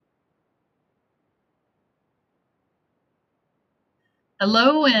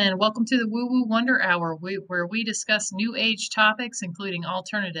Hello and welcome to the Woo Woo Wonder Hour, where we discuss new age topics, including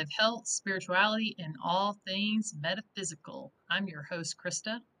alternative health, spirituality, and all things metaphysical. I'm your host,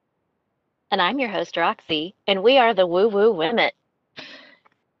 Krista. And I'm your host, Roxy, and we are the Woo Woo Women.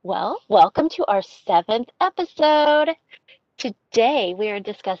 Well, welcome to our seventh episode. Today, we are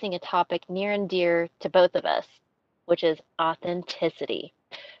discussing a topic near and dear to both of us, which is authenticity.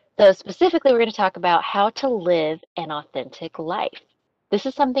 So, specifically, we're going to talk about how to live an authentic life. This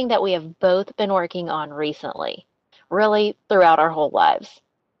is something that we have both been working on recently, really throughout our whole lives.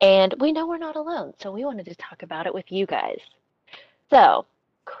 And we know we're not alone, so we wanted to talk about it with you guys. So,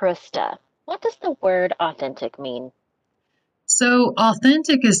 Krista, what does the word authentic mean? So,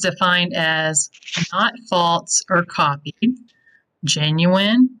 authentic is defined as not false or copied,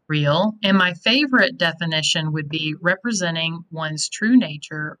 genuine, real, and my favorite definition would be representing one's true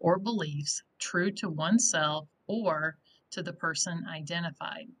nature or beliefs, true to oneself or to the person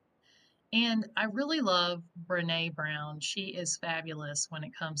identified. And I really love Brene Brown. She is fabulous when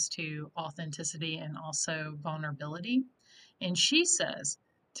it comes to authenticity and also vulnerability. And she says,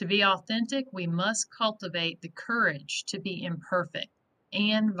 to be authentic, we must cultivate the courage to be imperfect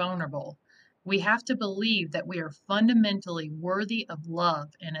and vulnerable. We have to believe that we are fundamentally worthy of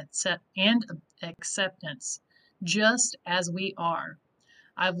love and acceptance, just as we are.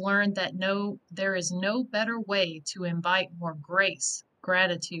 I've learned that there is no better way to invite more grace,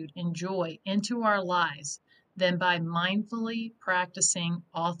 gratitude, and joy into our lives than by mindfully practicing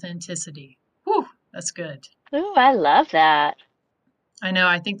authenticity. Whew, that's good. Ooh, I love that. I know,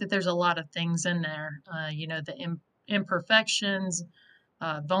 I think that there's a lot of things in there. The imperfections,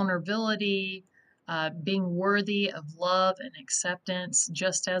 vulnerability, being worthy of love and acceptance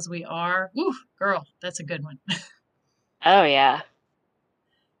just as we are. Whew, girl, that's a good one. Oh, yeah.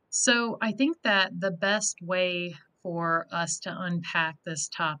 So I think that the best way for us to unpack this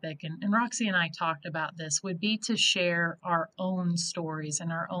topic, and Roxy and I talked about this, would be to share our own stories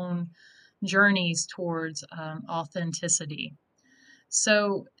and our own journeys towards authenticity.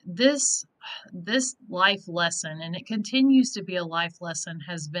 So this life lesson, and it continues to be a life lesson,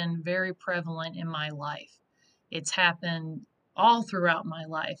 has been very prevalent in my life. It's happened all throughout my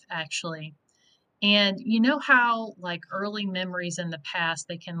life, actually. And you know how like early memories in the past,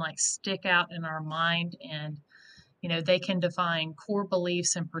 they can like stick out in our mind and they can define core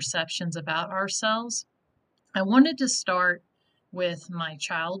beliefs and perceptions about ourselves. I wanted to start with my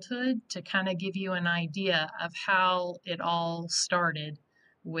childhood to kind of give you an idea of how it all started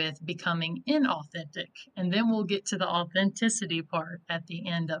with becoming inauthentic. And then we'll get to the authenticity part at the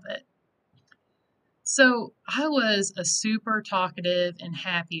end of it. So I was a super talkative and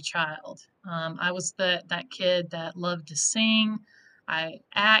happy child. I was that kid that loved to sing. I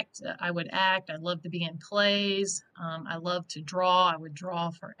would act. I loved to be in plays. I loved to draw. I would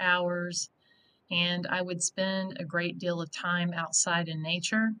draw for hours, and I would spend a great deal of time outside in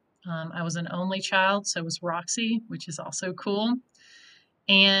nature. I was an only child, so was Roxy, which is also cool.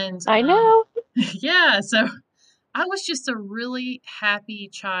 And I know. yeah, so I was just a really happy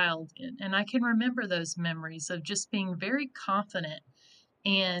child, and I can remember those memories of just being very confident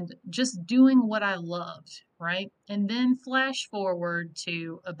and just doing what I loved, right? And then flash forward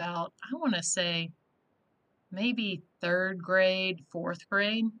to about, I want to say, maybe third grade, fourth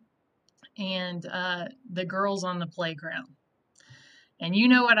grade, and the girls on the playground. And you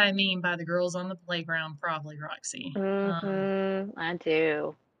know what I mean by the girls on the playground, probably, Roxy. Mm-hmm. I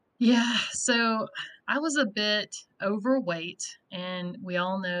do. Yeah, so I was a bit overweight, and we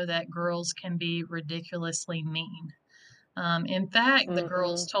all know that girls can be ridiculously mean. In fact, the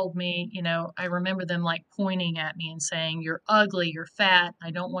girls Mm-hmm. told me, I remember them like pointing at me and saying, "You're ugly, you're fat, I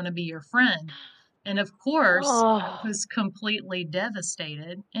don't want to be your friend." And of course, I Oh, was completely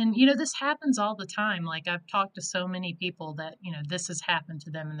devastated. And, this happens all the time. Like, I've talked to so many people that, this has happened to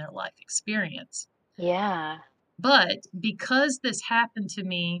them in their life experience. yeah. But because this happened to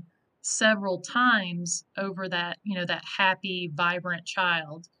me several times over that happy, vibrant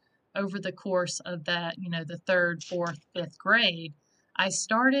child, over the course of that, the third, fourth, fifth grade, I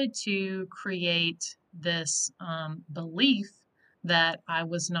started to create this belief that I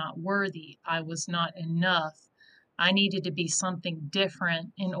was not worthy, I was not enough. I needed to be something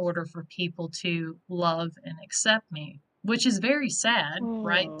different in order for people to love and accept me, which is very sad,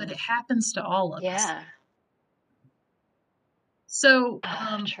 right? But Mm, it happens to all of us. yeah. So,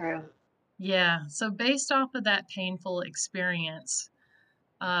 True. yeah, so based off of that painful experience,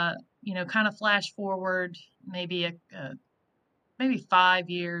 kind of flash forward maybe maybe 5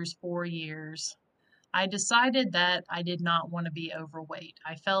 years, 4 years, I decided that I did not want to be overweight.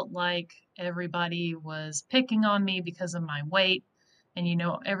 I felt like everybody was picking on me because of my weight. and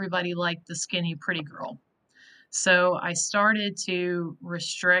everybody liked the skinny pretty girl. So I started to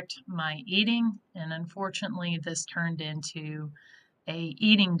restrict my eating, and unfortunately, this turned into a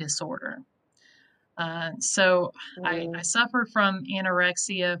eating disorder. So I Mm. suffered from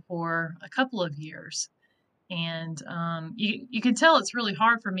anorexia for a couple of years, and you can tell it's really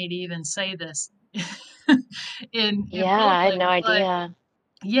hard for me to even say this in Yeah, I had public, no but idea.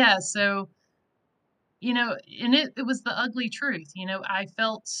 yeah, so and it was the ugly truth. I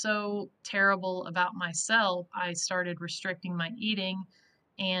felt so terrible about myself. I started restricting my eating,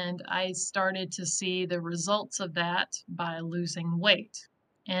 and I started to see the results of that by losing weight.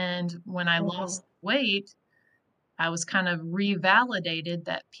 And when I Mhm. lost weight, I was kind of revalidated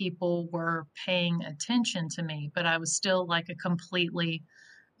that people were paying attention to me, but I was still like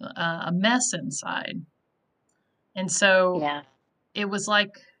a mess inside. And so Yeah. it was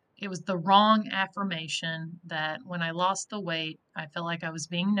like it was the wrong affirmation that when I lost the weight, I felt like I was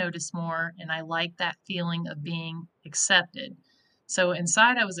being noticed more, and I liked that feeling of being accepted. So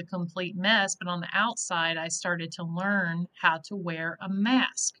inside, I was a complete mess, but on the outside, I started to learn how to wear a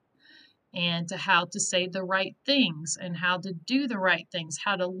mask and to how to say the right things and how to do the right things,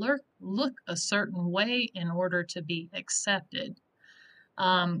 how to look a certain way in order to be accepted.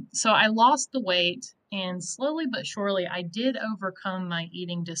 So I lost the weight, and slowly but surely, I did overcome my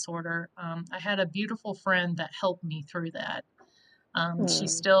eating disorder. I had a beautiful friend that helped me through that.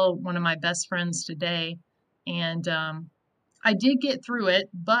 She's Mm. still one of my best friends today, and I did get through it.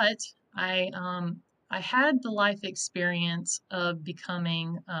 But I had the life experience of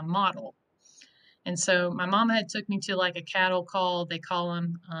becoming a model. And so my mom had took me to like a cattle call, they call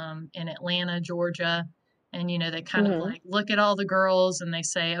them in Atlanta, Georgia. And, they kind of Mhm. like look at all the girls and they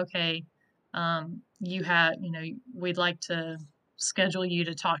say, okay, we'd like to schedule you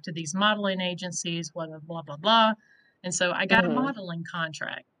to talk to these modeling agencies, blah, blah, blah, blah, blah. And so I got a Mhm. modeling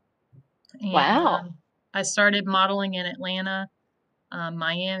contract, and Wow. I started modeling in Atlanta,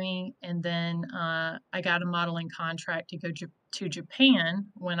 Miami, and then I got a modeling contract to go to Japan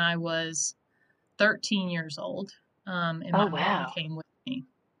when I was 13 years old, and Oh, my mom wow. came with me.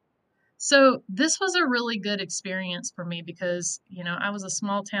 So this was a really good experience for me because, I was a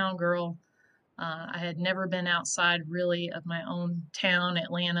small town girl. I had never been outside really of my own town,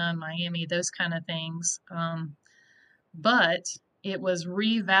 Atlanta, Miami, those kind of things. But it was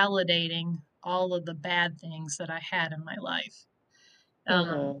revalidating all of the bad things that I had in my life. Um,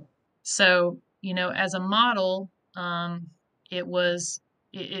 Mhm. so, as a model, it was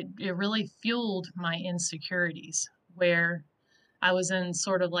it really fueled my insecurities where I was in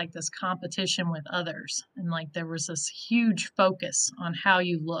sort of like this competition with others, and like there was this huge focus on how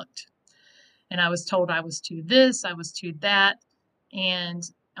you looked. And I was told I was too this, I was too that. And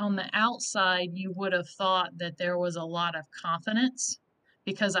on the outside, you would have thought that there was a lot of confidence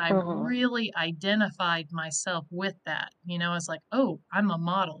because I Mhm. really identified myself with that. I was like, oh, I'm a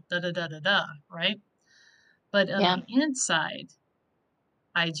model, da da da da da, right? But on Yeah. the inside,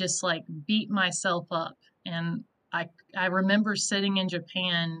 I just like beat myself up. And I remember sitting in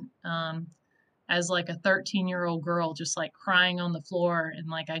Japan as like a 13-year-old girl, just like crying on the floor. And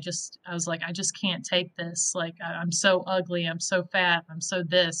like, I was like, I just can't take this. Like, I'm so ugly. I'm so fat. I'm so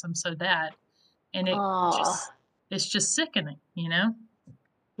this. I'm so that. And Oh. it's just sickening.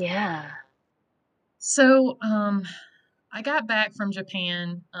 Yeah. So, I got back from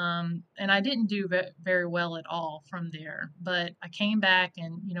Japan, and I didn't do very well at all from there. But I came back,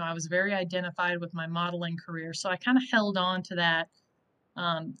 and I was very identified with my modeling career, so I kind of held on to that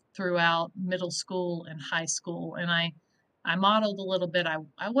throughout middle school and high school. And I modeled a little bit.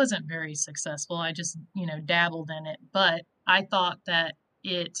 I wasn't very successful. I just dabbled in it, but I thought that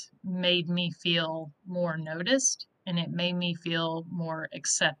it made me feel more noticed and it made me feel more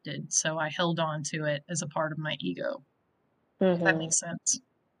accepted. So I held on to it as a part of my ego, if that Mhm. makes sense.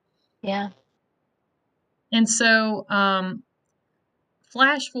 Yeah. And so,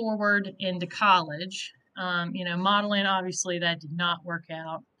 flash forward into college, modeling, obviously, that did not work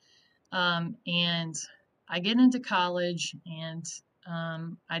out. And I get into college, and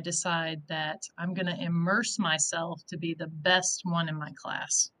I decide that I'm going to immerse myself to be the best one in my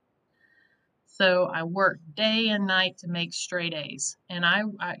class. So I worked day and night to make straight A's. And I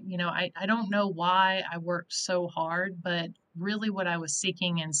don't know why I worked so hard, but really what I was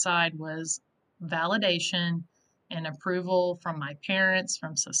seeking inside was validation and approval from my parents,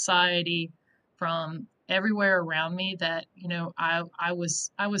 from society, from everywhere around me that, I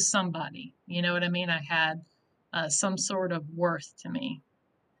was somebody. You know what I mean? I had some sort of worth to me,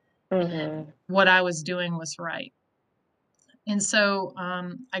 and Mhm. what I was doing was right. And so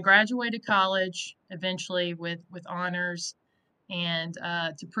I graduated college eventually with honors, And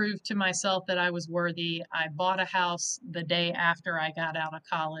to prove to myself that I was worthy, I bought a house the day after I got out of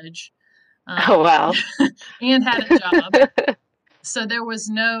college, um, Oh, wow. and had a job. So there was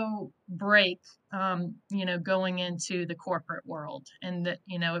no break, going into the corporate world. And that,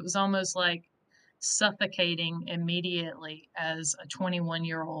 it was almost like suffocating immediately as a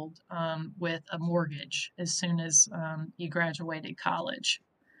 21-year-old with a mortgage as soon as you graduated college.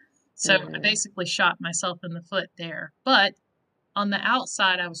 So I Mhm. basically shot myself in the foot there. But on the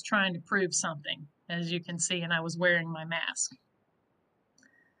outside, I was trying to prove something, as you can see, and I was wearing my mask.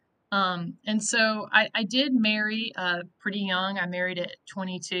 And so I did marry pretty young. I married at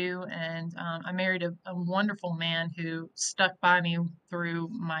 22, and I married a wonderful man who stuck by me through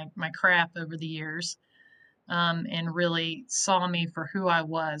my crap over the years, and really saw me for who I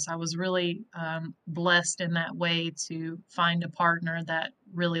was. I was really blessed in that way to find a partner that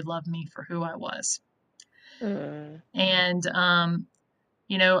really loved me for who I was. Mm. And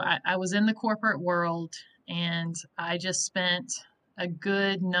I was in the corporate world, and I just spent a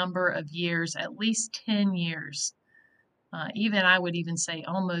good number of years, at least 10 years, even I would even say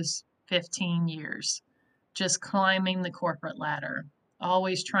almost 15 years, just climbing the corporate ladder,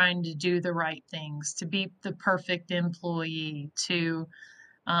 always trying to do the right things, to be the perfect employee, to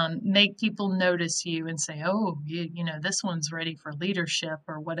make people notice you and say, oh, this one's ready for leadership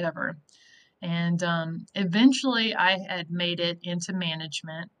or whatever. And eventually I had made it into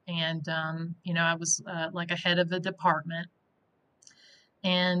management. And, I was like a head of the department.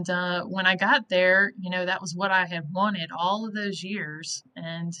 And when I got there, that was what I had wanted all of those years.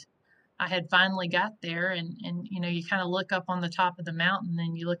 And I had finally got there. And you kind of look up on the top of the mountain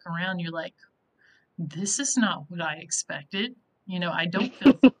and you look around, you're like, this is not what I expected. I don't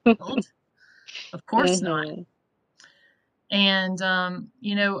feel fulfilled. Of course not. Mhm. And,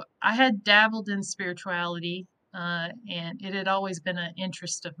 I had dabbled in spirituality, and it had always been an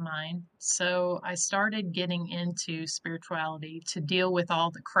interest of mine. So I started getting into spirituality to deal with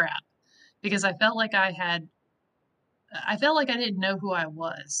all the crap because I felt like I didn't know who I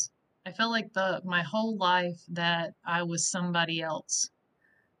was. I felt like my whole life that I was somebody else,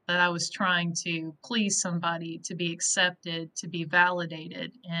 that I was trying to please somebody, to be accepted, to be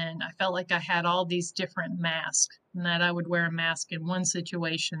validated. And I felt like I had all these different masks, and that I would wear a mask in one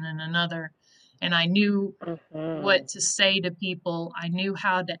situation and another. And I knew Mhm. what to say to people, I knew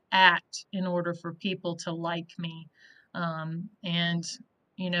how to act in order for people to like me. And,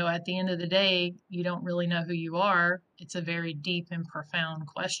 at the end of the day, you don't really know who you are. It's a very deep and profound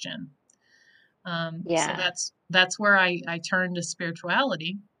question. So Yeah. that's where I turned to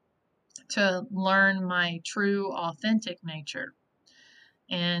spirituality to learn my true, authentic nature.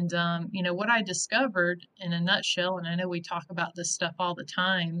 And, what I discovered in a nutshell, and I know we talk about this stuff all the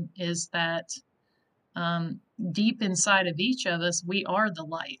time, is that um, deep inside of each of us, we are the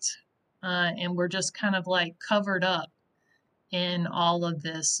light. And we're just kind of like covered up in all of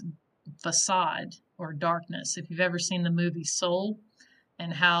this facade or darkness. If you've ever seen the movie Soul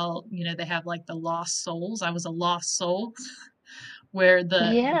and how, they have like the lost souls, I was a lost soul where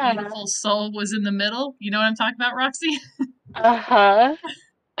the Yeah. beautiful soul was in the middle. You know what I'm talking about, Roxy? Uh-huh.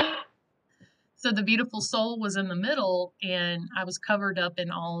 So the beautiful soul was in the middle, and I was covered up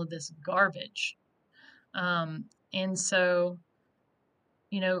in all of this garbage. And so,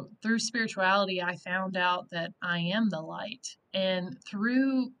 through spirituality, I found out that I am the light. And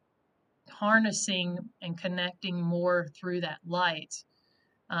through harnessing and connecting more through that light,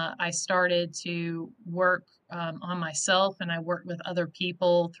 I started to work on myself, and I worked with other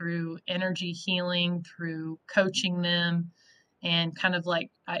people through energy healing, through coaching them, and kind of like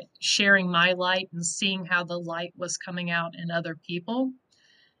sharing my light and seeing how the light was coming out in other people.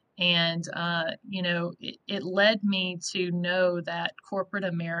 And, it led me to know that corporate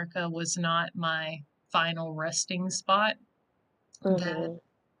America was not my final resting spot, that Mhm.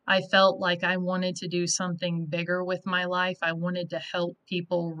 I felt like I wanted to do something bigger with my life. I wanted to help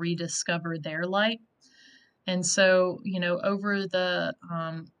people rediscover their light. And so, over the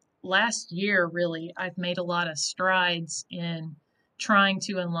last year, really, I've made a lot of strides in trying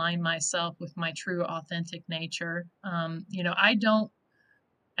to align myself with my true, authentic nature. I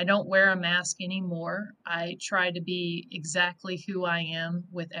don't wear a mask anymore. I try to be exactly who I am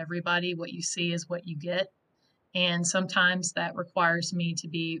with everybody. What you see is what you get. And sometimes that requires me to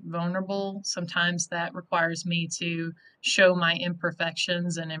be vulnerable. Sometimes that requires me to show my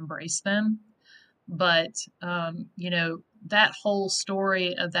imperfections and embrace them. But, that whole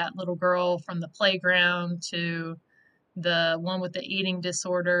story of that little girl from the playground to the one with the eating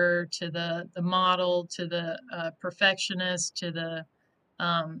disorder to the model to the perfectionist to the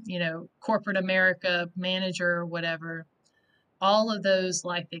corporate America manager or whatever. all of those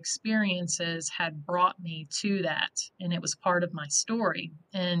life experiences had brought me to that, and it was part of my story.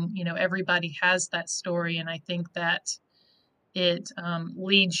 And everybody has that story, and I think that it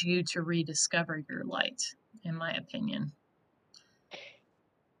leads you to rediscover your light, in my opinion.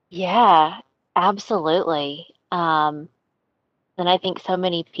 Yeah, absolutely. And I think so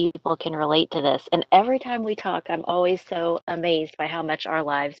many people can relate to this. And every time we talk, I'm always so amazed by how much our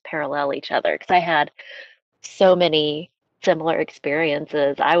lives parallel each other. Because I had so many similar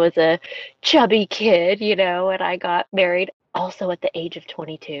experiences. I was a chubby kid, and I got married also at the age of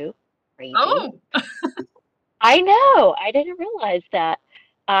 22. Crazy. Oh, I know. I didn't realize that.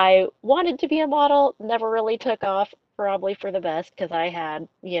 I wanted to be a model, never really took off, probably for the best because I had,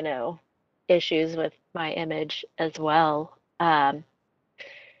 issues with my image as well.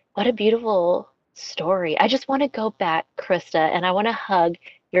 What a beautiful story. I just want to go back, Krista, and I want to hug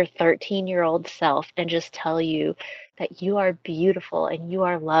your 13-year-old self and just tell you that you are beautiful and you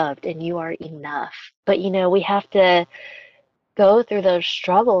are loved and you are enough. But we have to go through those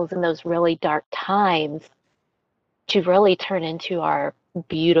struggles and those really dark times to really turn into our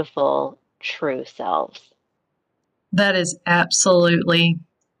beautiful, true selves. that is absolutely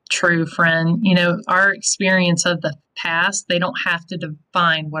true, friend. Our experience of the past, they don't have to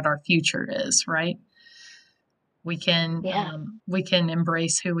define what our future is, right? Yeah. We can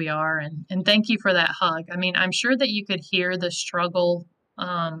embrace who we are, and thank you for that hug. I mean, I'm sure that you could hear the struggle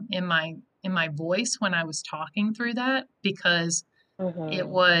in my voice when I was talking through that, because it Hmm.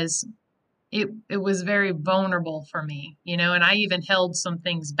 was it was very vulnerable for me, and I even held some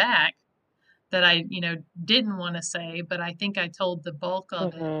things back that I didn't want to say, but I think I told the bulk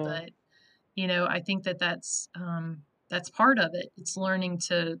of it. Hmm. But I think that that's part of it. It's learning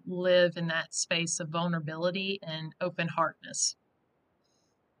to live in that space of vulnerability and open heartness.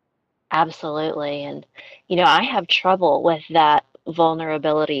 Absolutely. And, I have trouble with that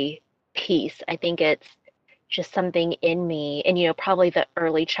vulnerability piece. I think it's just something in me, and, probably the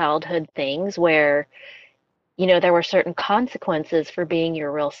early childhood things where, there were certain consequences for being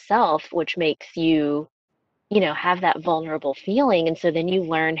your real self, which makes you, have that vulnerable feeling. And so then you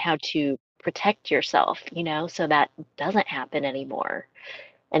learn how to protect yourself, so that doesn't happen anymore.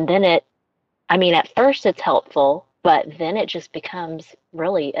 And then I mean, at first it's helpful, but then it just becomes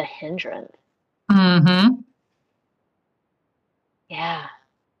really a hindrance. Mm-hmm. Yeah.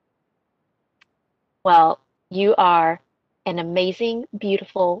 Well, you are an amazing,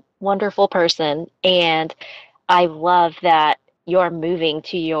 beautiful, wonderful person. And I love that you're moving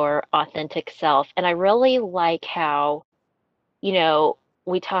to your authentic self. And I really like how, you know,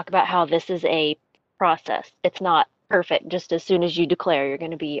 we talk about how this is a process. It's not perfect just as soon as you declare you're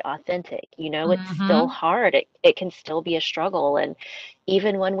going to be authentic. It's still Mm-hmm. hard. It can still be a struggle. And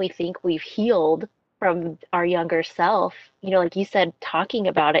even when we think we've healed from our younger self, like you said, talking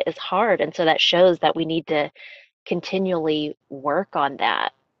about it is hard. And so that shows that we need to continually work on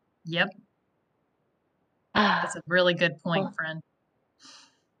that. Yep. That's a really good point, Well, friend.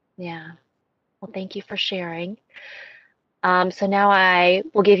 yeah. Well, thank you for sharing. So now I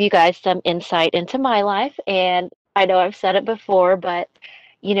will give you guys some insight into my life. And I know I've said it before, but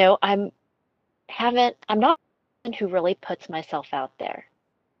I'm not one who really puts myself out there,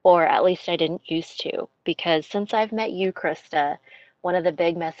 or at least I didn't used to, because since I've met you, Krista, one of the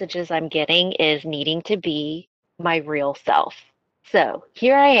big messages I'm getting is needing to be my real self. So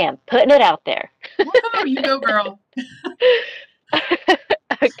here I am, putting it out there. Woohoo, you go, girl.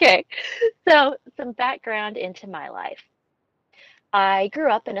 Okay, so some background into my life. I grew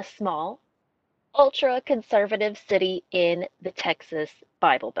up in a small, ultra conservative city in the Texas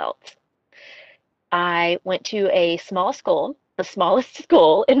Bible Belt. I went to a small school, the smallest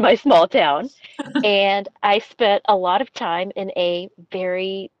school in my small town, and I spent a lot of time in a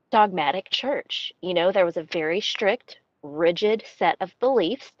very dogmatic church. There was a very strict, rigid set of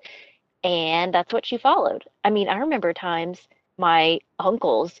beliefs, and that's what you followed. I mean, I remember times my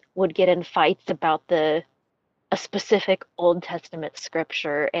uncles would get in fights about a specific Old Testament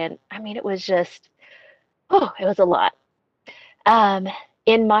scripture, and I mean, it was just, oh, it was a lot. Um,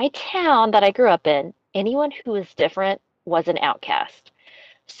 in my town that I grew up in, anyone who was different was an outcast.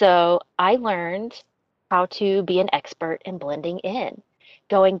 So I learned how to be an expert in blending in.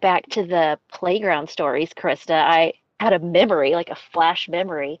 Going back to the playground stories, Krista, I had a memory, like a flash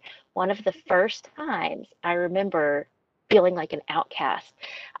memory. One of the first times I remember feeling like an outcast,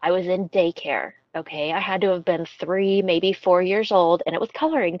 I was in daycare. Okay, I had to have been 3, maybe 4 years old, and it was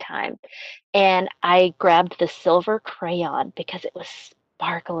coloring time. And I grabbed the silver crayon because it was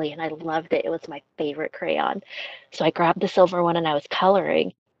sparkly and I loved it. It was my favorite crayon. So I grabbed the silver one and I was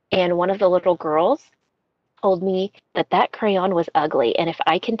coloring. And one of the little girls told me that that crayon was ugly, and if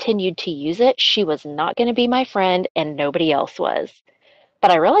I continued to use it, she was not going to be my friend and nobody else was.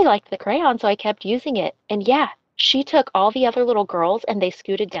 But I really liked the crayon, so I kept using it. And yeah, she took all the other little girls and they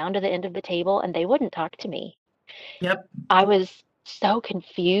scooted down to the end of the table and they wouldn't talk to me. Yep. I was so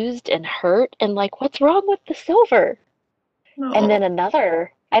confused and hurt and like, what's wrong with the silver? And then No.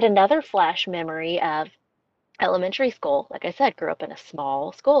 I had another flash memory of elementary school. Like I said, grew up in a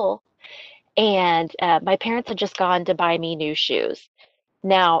small school. And my parents had just gone to buy me new shoes.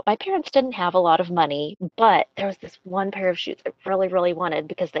 Now, my parents didn't have a lot of money, but there was this one pair of shoes I really, really wanted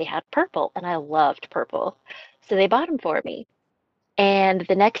because they had purple, and I loved purple. So they bought them for me. And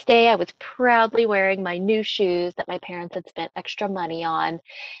the next day, I was proudly wearing my new shoes that my parents had spent extra money on.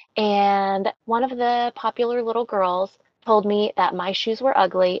 And one of the popular little girls told me that my shoes were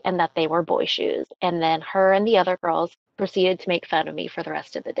ugly and that they were boy shoes. And then her and the other girls proceeded to make fun of me for the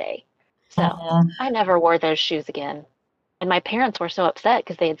rest of the day. So Oh, I never wore those shoes again. And my parents were so upset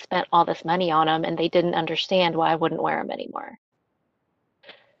because they had spent all this money on them and they didn't understand why I wouldn't wear them anymore.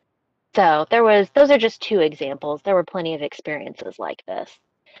 So those are just two examples. There were plenty of experiences like this.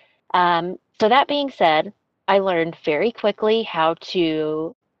 So that being said, I learned very quickly how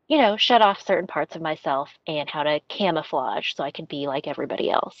to, shut off certain parts of myself and how to camouflage so I could be like everybody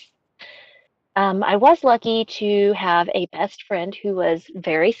else. I was lucky to have a best friend who was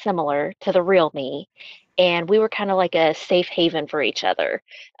very similar to the real me, and we were kind of like a safe haven for each other.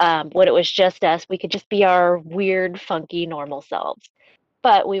 When it was just us, we could just be our weird, funky, normal selves.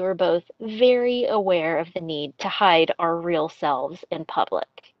 But we were both very aware of the need to hide our real selves in public.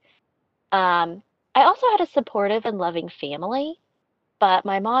 Um, I also had a supportive and loving family, but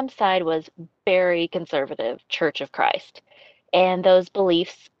my mom's side was very conservative, Church of Christ. And those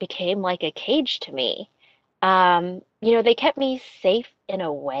beliefs became like a cage to me. They kept me safe in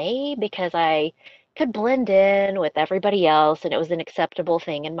a way because I could blend in with everybody else and it was an acceptable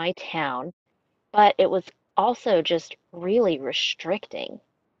thing in my town, but it was also just really restricting.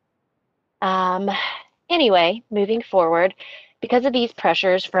 Um, anyway, moving forward, because of these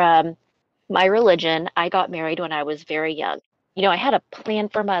pressures from my religion, I got married when I was very young. I had a plan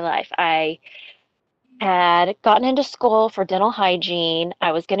for my life. I had gotten into school for dental hygiene.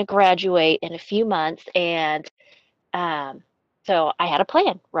 I was going to graduate in a few months, and um, so I had a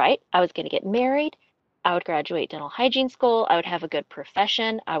plan, right? I was going to get married. I would graduate dental hygiene school. I would have a good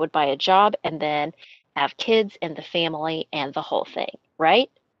profession. I would buy a job and then have kids and the family and the whole thing, right?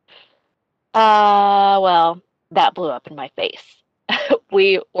 Well, that blew up in my face.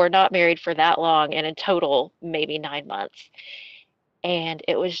 We were not married for that long, and in total, maybe 9 months. And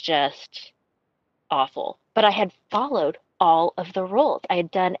it was just awful. But I had followed all of the rules. I had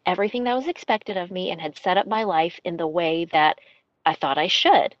done everything that was expected of me and had set up my life in the way that I thought I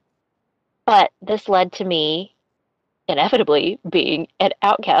should. But this led to me inevitably being an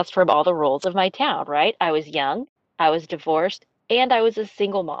outcast from all the rules of my town, right? I was young, I was divorced, and I was a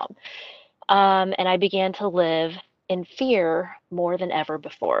single mom. And I began to live in fear more than ever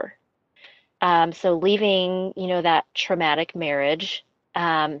before. So leaving, that traumatic marriage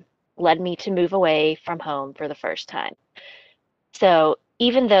um, led me to move away from home for the first time. So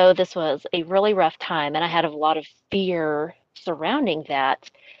even though this was a really rough time and I had a lot of fear surrounding that,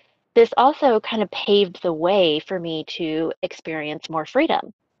 this also kind of paved the way for me to experience more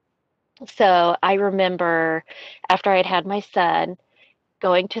freedom. So I remember after I'd had my son,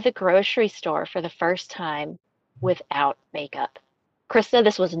 going to the grocery store for the first time without makeup. Krista,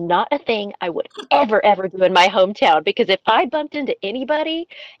 this was not a thing I would ever, ever do in my hometown because if I bumped into anybody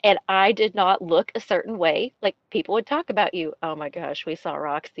and I did not look a certain way, like people would talk about you. Oh my gosh, we saw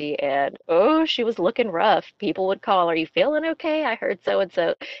Roxy and oh, she was looking rough. People would call, are you feeling okay? I heard so and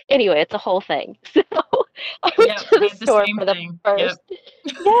so. Anyway, it's a whole thing. So I went yep. to I the had the store same for the thing. Yep. first.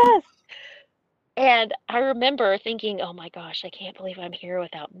 Yes. And I remember thinking, oh my gosh, I can't believe I'm here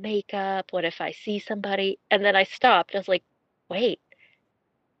without makeup. What if I see somebody? And then I stopped. I was like, wait,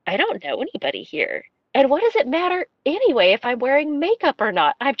 I don't know anybody here. And what does it matter anyway if I'm wearing makeup or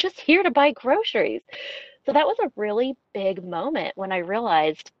not? I'm just here to buy groceries. So that was a really big moment when I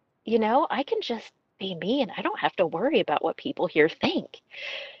realized, I can just be me and I don't have to worry about what people here think.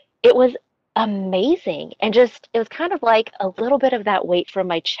 It was amazing. And just, it was kind of like a little bit of that weight from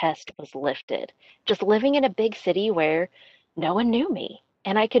my chest was lifted. Just living in a big city where no one knew me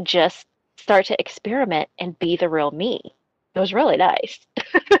and I could just start to experiment and be the real me. It was really nice.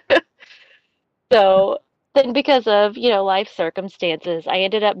 So then, because of, life circumstances, I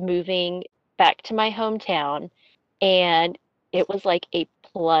ended up moving back to my hometown, and it was like a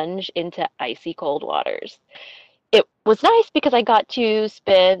plunge into icy cold waters. It was nice because I got to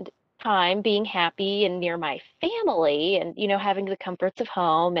spend time being happy and near my family and, having the comforts of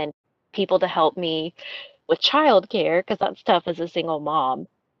home and people to help me with childcare because that's tough as a single mom.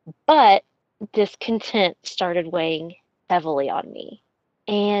 But discontent started weighing heavily on me.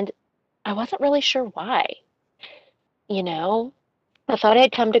 And I wasn't really sure why. You know, I thought I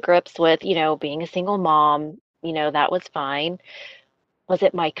had come to grips with, being a single mom, that was fine. Was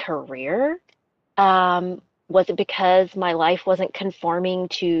it my career? Was it because my life wasn't conforming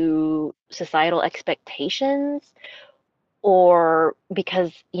to societal expectations? Or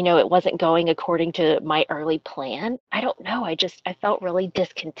because, it wasn't going according to my early plan? I don't know. I felt really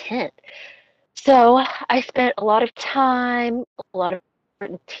discontent. So I spent a lot of time, a lot of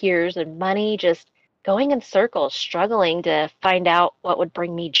tears and money just going in circles, struggling to find out what would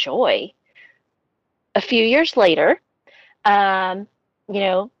bring me joy. A few years later, um, you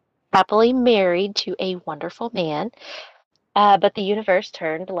know, happily married to a wonderful man, but the universe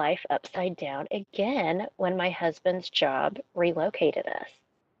turned life upside down again when my husband's job relocated us.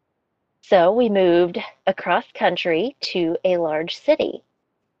 So we moved across country to a large city.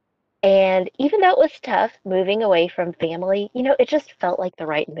 And even though it was tough moving away from family, it just felt like the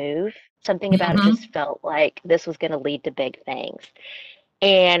right move. Something about it Hmm. just felt like this was going to lead to big things.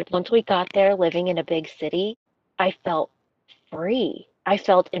 And once we got there living in a big city, I felt free. I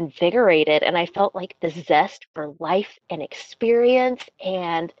felt invigorated and I felt like the zest for life and experience.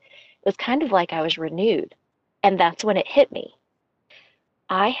 And it was kind of like I was renewed. And that's when it hit me.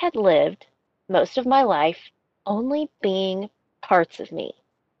 I had lived most of my life only being parts of me,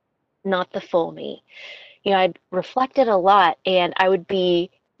 not the full me. I'd reflected a lot and I would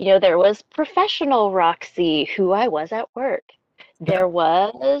be, there was professional Roxy, who I was at work. There Yep.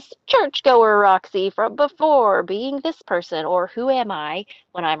 was churchgoer Roxy from before, being this person, or who am I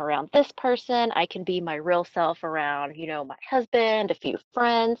when I'm around this person? I can be my real self around, my husband, a few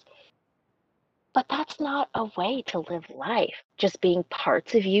friends. But that's not a way to live life, just being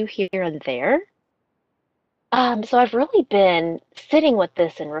parts of you here and there. So I've really been sitting with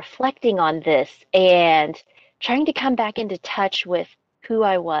this and reflecting on this and trying to come back into touch with who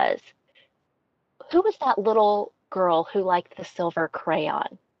I was. Who was that little girl who liked the silver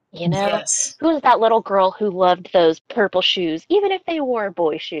crayon? You know, Yes. who was that little girl who loved those purple shoes, even if they were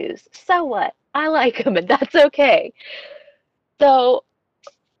boy shoes? So what? I like them and that's okay. So,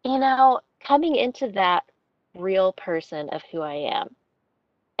 coming into that real person of who I am,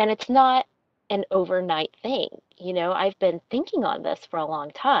 and it's not an overnight thing. I've been thinking on this for a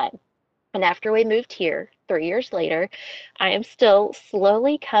long time. And after we moved here, 3 years later, I am still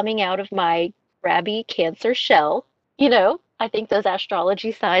slowly coming out of my crabby Cancer shell. I think those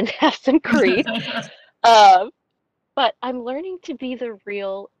astrology signs have some grief. Um, but I'm learning to be the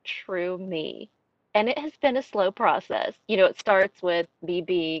real, true me. And it has been a slow process. It starts with me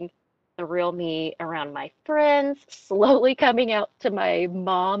being the real me around my friends, slowly coming out to my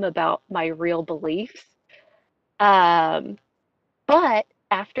mom about my real beliefs. Um, but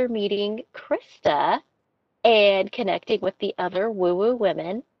after meeting Krista and connecting with the other woo woo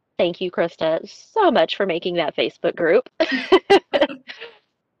women, thank you, Krista, so much for making that Facebook group.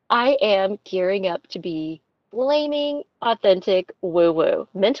 I am gearing up to be flaming authentic woo woo,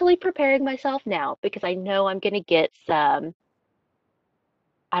 mentally preparing myself now because I know I'm going to get some,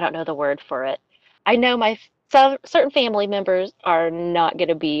 I don't know the word for it. I know some certain family members are not going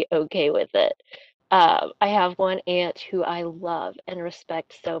to be okay with it. I have one aunt who I love and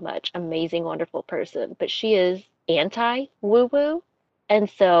respect so much, amazing, wonderful person, but she is anti woo woo. And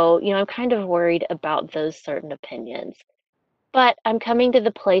so, I'm kind of worried about those certain opinions. But I'm coming to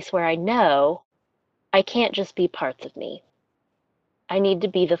the place where I know I can't just be parts of me. I need to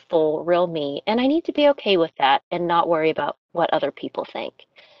be the full, real me, and I need to be okay with that and not worry about what other people think.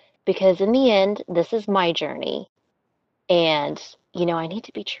 Because in the end, this is my journey, and, I need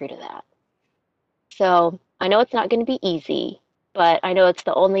to be true to that. So I know it's not going to be easy, but I know it's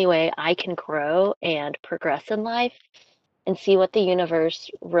the only way I can grow and progress in life and see what the universe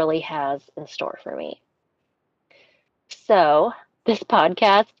really has in store for me. So, this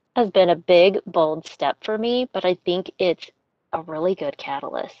podcast has been a big, bold step for me, but I think it's a really good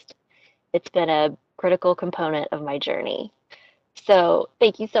catalyst. It's been a critical component of my journey. So,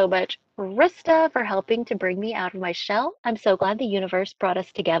 thank you so much, Rista, for helping to bring me out of my shell. I'm so glad the universe brought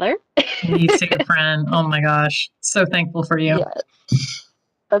us together. Me too, friend. Oh my gosh. So thankful for you. Yes,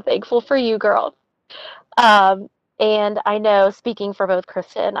 I'm thankful for you, girl. Um, and I know, speaking for both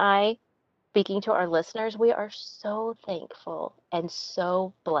Krista and I, speaking to our listeners, we are so thankful and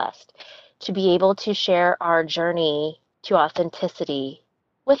so blessed to be able to share our journey to authenticity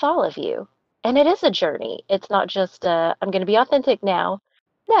with all of you. And it is a journey. It's not just, I'm going to be authentic now.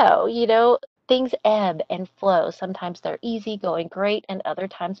 No, things ebb and flow. Sometimes they're easy, going great, and other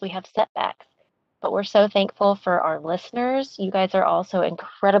times we have setbacks. But we're so thankful for our listeners. You guys are also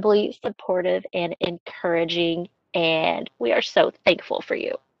incredibly supportive and encouraging, and we are so thankful for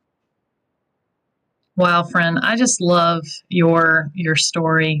you. Wow, friend, I just love your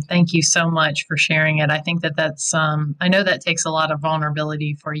story. Thank you so much for sharing it. I think that that's I know that takes a lot of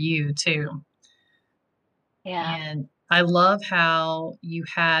vulnerability for you too. Yeah. And I love how you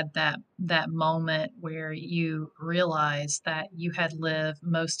had that moment where you realized that you had lived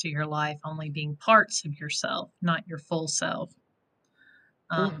most of your life only being parts of yourself, not your full self.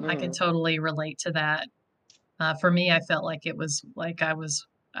 I can Hmm. totally relate to that. For me, I felt like it was like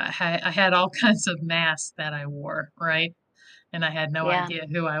I had all kinds of masks that I wore, right? And I had no Yeah. idea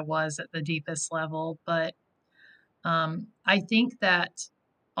who I was at the deepest level. But I think that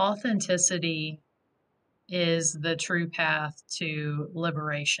authenticity is the true path to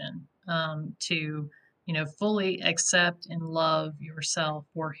liberation, to fully accept and love yourself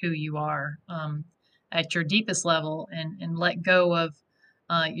for who you are at your deepest level, and let go of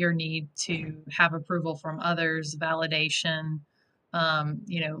your need to have approval from others, validation,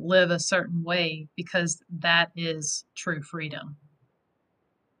 live a certain way, because that is true freedom.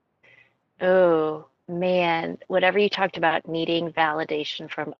 Oh, man, whatever you talked about needing validation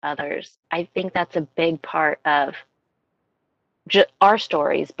from others, I think that's a big part of our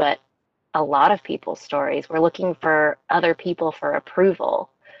stories, but a lot of people's stories. We're looking for other people for approval.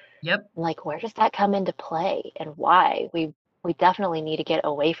 Yep. Like, where does that come into play and why? We definitely need to get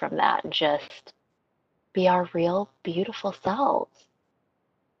away from that and just be our real, beautiful selves.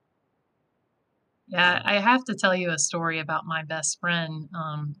 Yeah, I have to tell you a story about my best friend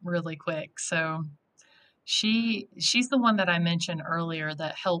really quick. So she's the one that I mentioned earlier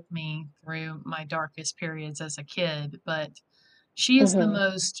that helped me through my darkest periods as a kid, but she is the Hmm.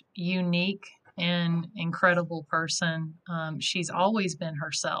 most unique and incredible person. She's always been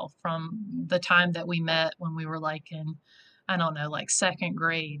herself from the time that we met when we were like in, I don't know, like second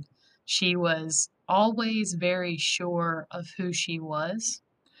grade. She was always very sure of who she was.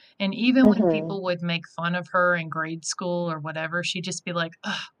 And even when Hmm. people would make fun of her in grade school or whatever, she'd just be like,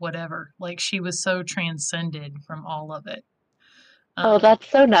 ugh, whatever. Like she was so transcended from all of it. Oh, Um, that's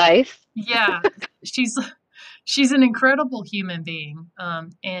so nice. yeah, she's she's an incredible human being.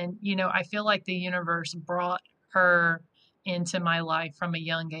 And I feel like the universe brought her into my life from a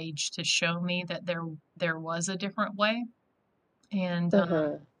young age to show me that there was a different way. And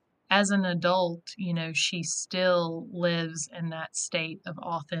Hmm. as an adult, she still lives in that state of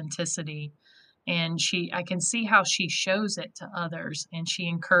authenticity, and I can see how she shows it to others, and she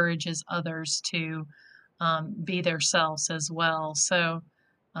encourages others to be themselves as well. So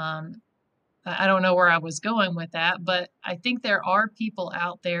um, I don't know where I was going with that, but I think there are people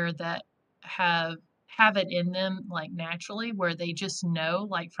out there that have have it in them like naturally, where they just know,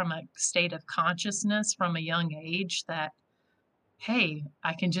 like from a state of consciousness from a young age, that hey,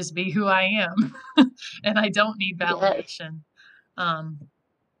 I can just be who I am and I don't need Yes, validation. Um,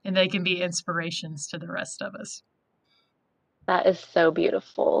 and they can be inspirations to the rest of us. that is so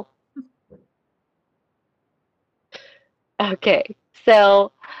beautiful. Okay,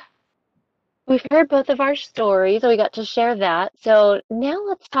 so we've heard both of our stories, so we got to share that. So now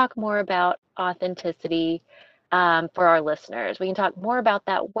let's talk more about authenticity for our listeners. We can talk more about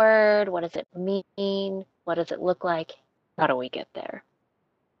that word. What does it mean? What does it look like? How do we get there?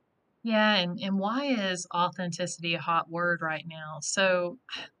 Yeah, and why is authenticity a hot word right now? So,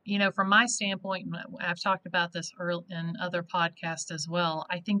 from my standpoint, and I've talked about this early in other podcasts as well.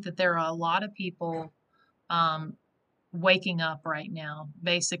 I think that there are a lot of people um, waking up right now,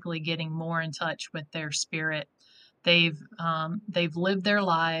 basically getting more in touch with their spirit. They've lived their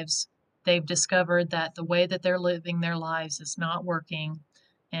lives. They've discovered that the way that they're living their lives is not working,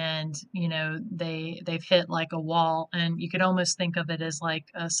 and they've hit like a wall. And you could almost think of it as like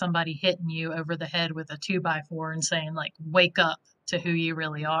somebody hitting you over the head with a 2x4 and saying like, "Wake up to who you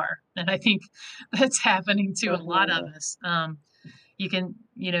really are." And I think that's happening to a lot of Hmm. us. You can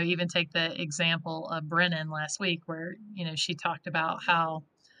even take the example of Brennan last week, where she talked about how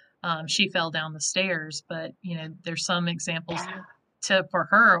she fell down the stairs, but there's some examples Yeah. to for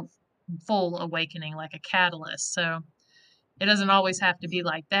her full awakening, like a catalyst. So it doesn't always have to be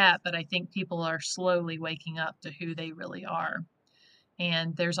like that, but I think people are slowly waking up to who they really are.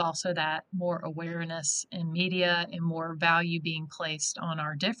 And there's also that more awareness in media and more value being placed on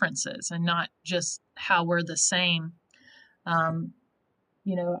our differences and not just how we're the same. um,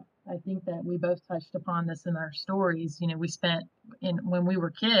 I think that we both touched upon this in our stories. We spent in when we were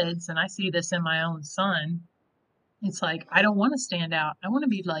kids, and I see this in my own son. It's like, I don't want to stand out. I want to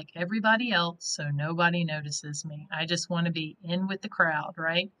be like everybody else so nobody notices me. I just want to be in with the crowd,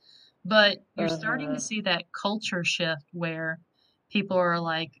 right? But you're starting to Mhm. see that culture shift where people are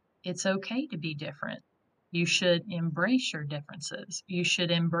like, it's okay to be different. You should embrace your differences. You should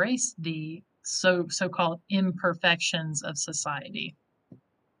embrace the so-called imperfections of society.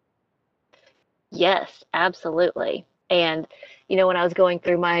 Yes, absolutely. And, when I was going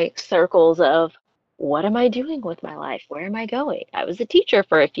through my circles of what am I doing with my life? Where am I going? I was a teacher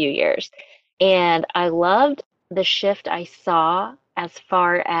for a few years, and I loved the shift I saw as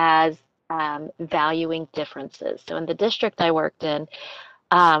far as valuing differences. So, in the district I worked in,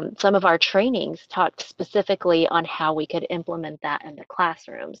 some of our trainings talked specifically on how we could implement that in the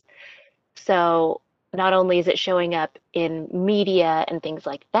classrooms. So not only is it showing up in media and things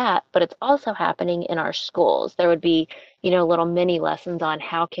like that, but it's also happening in our schools. There would be, little mini lessons on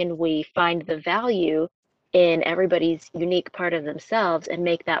how can we find the value in everybody's unique part of themselves and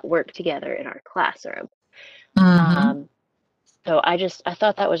make that work together in our classroom. Hmm. Um, so I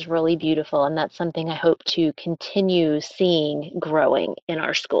thought that was really beautiful, and that's something I hope to continue seeing growing in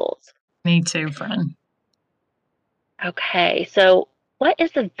our schools. Me too, friend. Okay, so what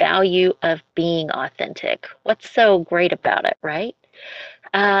is the value of being authentic? What's so great about it, right?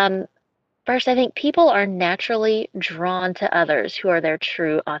 Um, First, I think people are naturally drawn to others who are their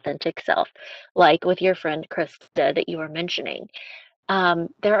true, authentic self, like with your friend Krista that you were mentioning.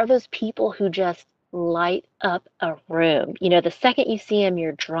 There are those people who just light up a room. The second you see them,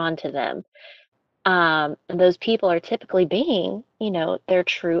 you're drawn to them. And those people are typically being, their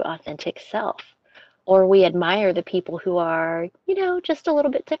true, authentic self. Or we admire the people who are, just a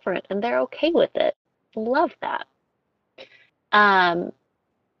little bit different and they're okay with it. Love that. Um,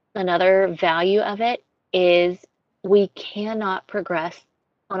 Another value of it is we cannot progress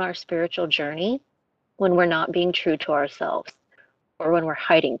on our spiritual journey when we're not being true to ourselves or when we're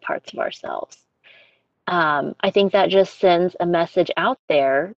hiding parts of ourselves. I think that just sends a message out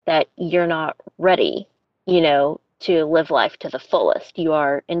there that you're not ready, to live life to the fullest. You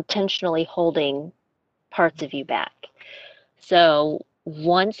are intentionally holding parts of you back. So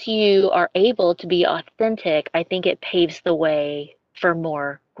once you are able to be authentic, I think it paves the way for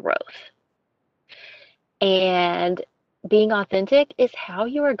more growth. And being authentic is how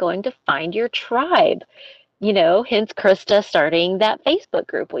you are going to find your tribe. Hence Krista starting that Facebook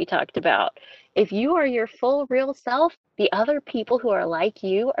group we talked about. If you are your full, real self, the other people who are like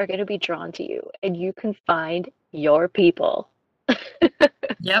you are going to be drawn to you, and you can find your people.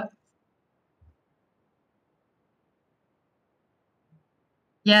 Yep.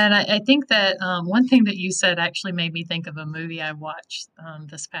 Yeah, and I think that one thing that you said actually made me think of a movie I watched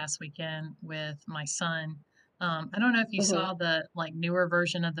this past weekend with my son. I don't know if you Mhm. saw the like newer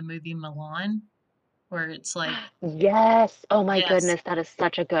version of the movie Milan, where it's like, Yes. Oh my yes, goodness, that is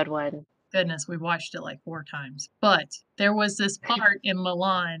such a good one. goodness, we watched it like 4 times. But there was this part in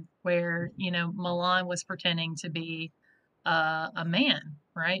Milan where, Milan was pretending to be a man,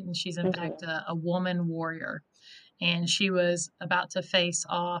 right? And she's in fact Mhm. a woman warrior, and she was about to face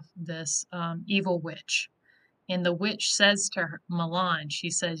off this evil witch. And the witch says to her, Milan, she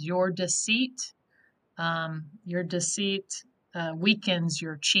says, your deceit weakens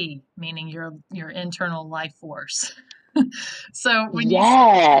your chi, meaning your internal life force. So when you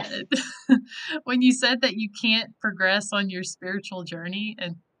Yes. said when you said that you can't progress on your spiritual journey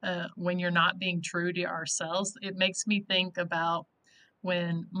and when you're not being true to ourselves, it makes me think about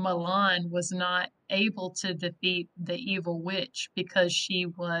when Milan was not able to defeat the evil witch because she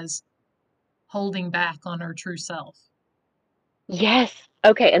was holding back on her true self. Yes.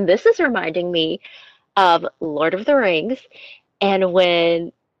 Okay, and this is reminding me of Lord of the Rings and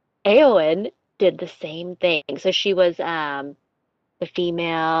when Eowyn did the same thing. So she was the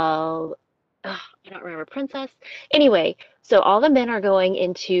female, I don't remember, princess. Anyway, so all the men are going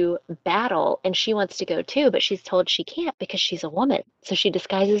into battle and she wants to go too, but she's told she can't because she's a woman. So she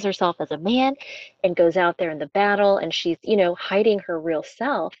disguises herself as a man and goes out there in the battle and she's, hiding her real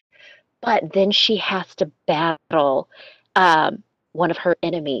self. But then she has to battle um, one of her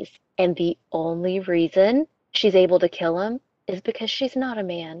enemies. And the only reason she's able to kill him is because she's not a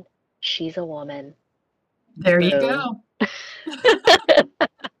man. She's a woman. There you Boom. go.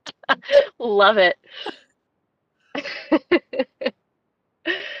 Love it.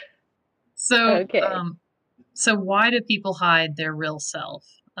 So, Okay. so why do people hide their real self?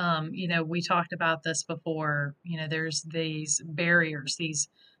 We talked about this before. There's these barriers,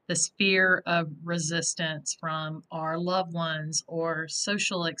 this fear of resistance from our loved ones, or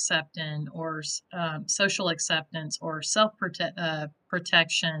social acceptance, or self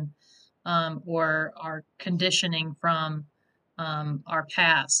protection, or our conditioning from our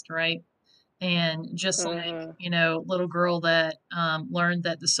past, right? And just like, Hmm. little girl that learned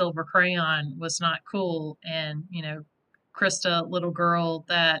that the silver crayon was not cool, and, Krista, little girl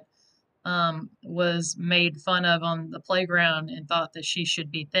that was made fun of on the playground and thought that she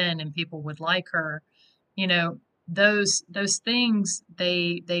should be thin and people would like her. You know, those things,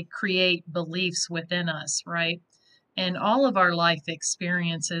 they create beliefs within us, right? And all of our life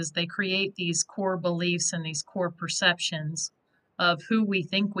experiences, they create these core beliefs and these core perceptions of who we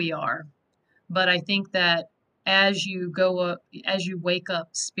think we are. But I think that as you go up, as you wake up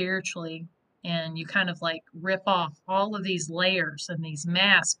spiritually, and you kind of like rip off all of these layers and these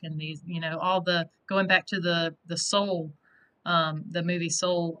masks and these, all the, going back to the soul, the movie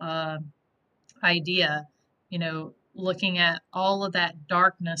Soul, idea, looking at all of that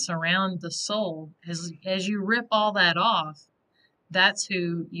darkness around the soul, as you rip all that off, that's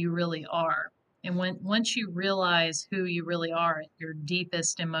who you really are. And once you realize who you really are at your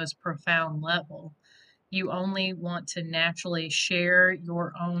deepest and most profound level, you only want to naturally share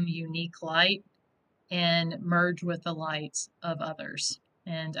your own unique light and merge with the lights of others.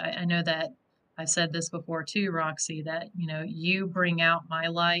 And I know that I've said this before too, Roxy, that you bring out my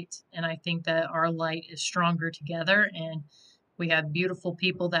light, and I think that our light is stronger together. And we have beautiful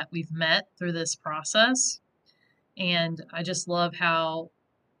people that we've met through this process. And I just love how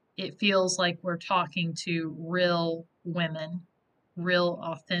it feels like we're talking to real women, real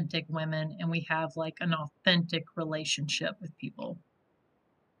authentic women, and we have like an authentic relationship with people.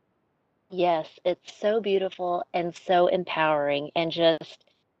 Yes, it's so beautiful and so empowering and just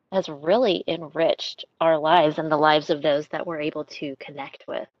has really enriched our lives and the lives of those that we're able to connect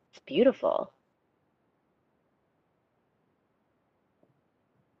with. It's beautiful.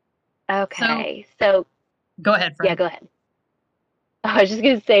 So Okay, so go ahead, yeah, friend. go ahead. I was just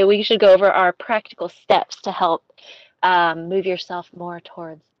going to say we should go over our practical steps to help move yourself more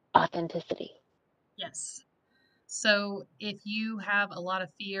towards authenticity. Yes. So if you have a lot of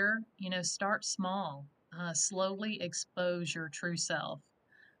fear, start small. Slowly expose your true self.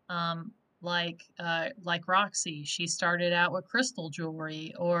 Um, like Roxy, she started out with crystal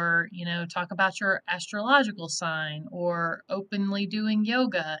jewelry, or talk about your astrological sign, or openly doing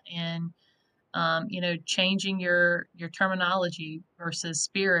yoga, and changing your terminology versus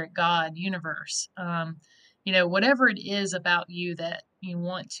spirit, God, universe. Whatever it is about you that you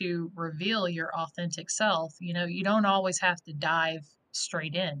want to reveal your authentic self, you don't always have to dive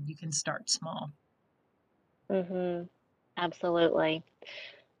straight in. You can start small. Hmm. Absolutely.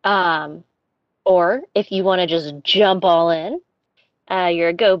 Um, or if you want to just jump all in, you're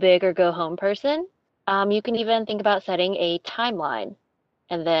a go big or go home person, you can even think about setting a timeline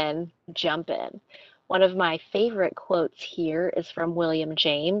and then jump in. One of my favorite quotes here is from William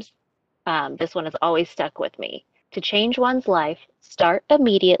James. This one has always stuck with me. To change one's life, start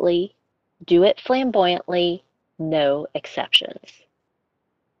immediately, do it flamboyantly, no exceptions.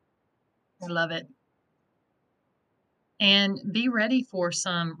 I love it. And be ready for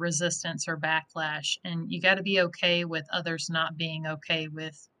some resistance or backlash. And you got to be okay with others not being okay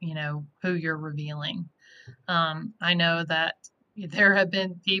with, who you're revealing. I know that there have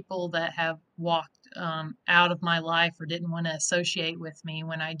been people that have walked out of my life or didn't want to associate with me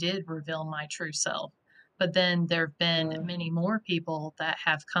when I did reveal my true self. But then there have been Mm. many more people that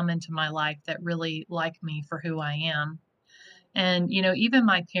have come into my life that really like me for who I am. And even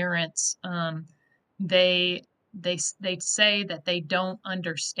my parents, they they say that they don't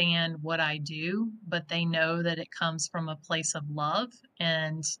understand what I do, but they know that it comes from a place of love,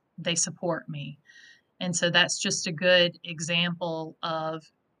 and they support me. And so that's just a good example of,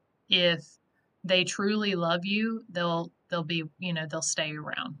 if they truly love you, they'll be, they'll stay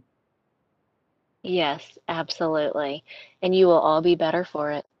around. Yes, absolutely. And you will all be better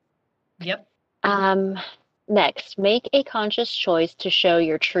for it. Yep. Um, Next, make a conscious choice to show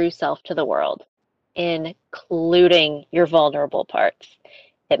your true self to the world, including your vulnerable parts.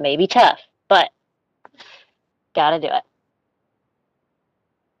 It may be tough, but gotta do it.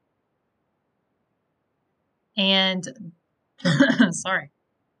 And sorry,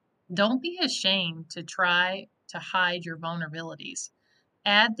 don't be ashamed to try to hide your vulnerabilities.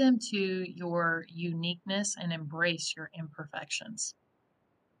 Add them to your uniqueness and embrace your imperfections.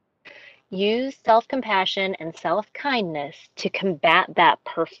 Use self compassion and self kindness to combat that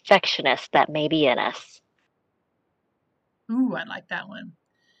perfectionist that may be in us. Ooh, I like that one.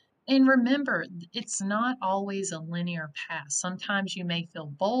 And remember, it's not always a linear path. Sometimes you may feel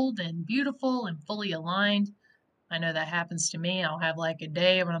bold and beautiful and fully aligned, I know that happens to me. I'll have like a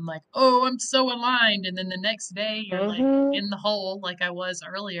day when I'm like, oh, I'm so aligned. And then the next day you're like Mm-hmm. in the hole, like I was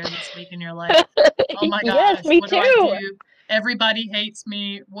earlier this week, and you're like, oh my Yes, gosh, me what do I too. do? Everybody hates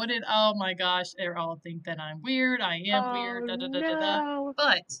me. Oh my gosh, they all think that I'm weird. I am Oh weird, da da da da da. no.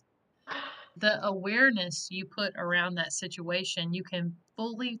 But the awareness you put around that situation, you can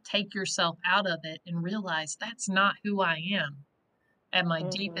fully take yourself out of it and realize that's not who I am at my Mm-hmm.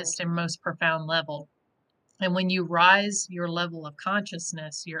 deepest and most profound level. And when you rise your level of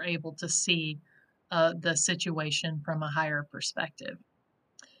consciousness, you're able to see the situation from a higher perspective.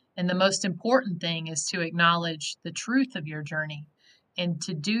 And the most important thing is to acknowledge the truth of your journey and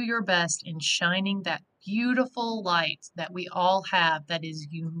to do your best in shining that beautiful light that we all have that is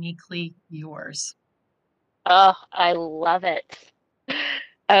uniquely yours. Oh, I love it.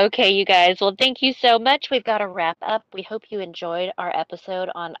 Okay, you guys. Well, thank you so much. We've got to wrap up. We hope you enjoyed our episode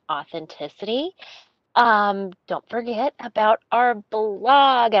on authenticity. Don't forget about our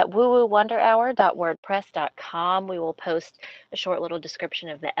blog at woowowonderhour.wordpress.com. We will post a short little description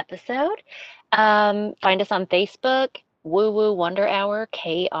of the episode. Find us on Facebook, Woo Woo Wonder Hour,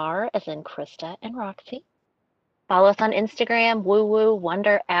 KR, as in Krista and Roxy. Follow us on Instagram, Woo Woo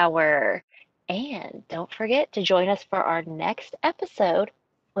Wonder Hour. And don't forget to join us for our next episode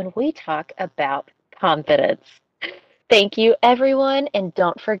when we talk about confidence. Thank you, everyone, and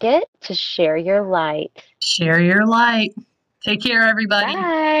don't forget to share your light. Share your light. Take care, everybody.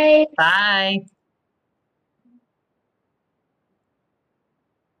 Bye. Bye.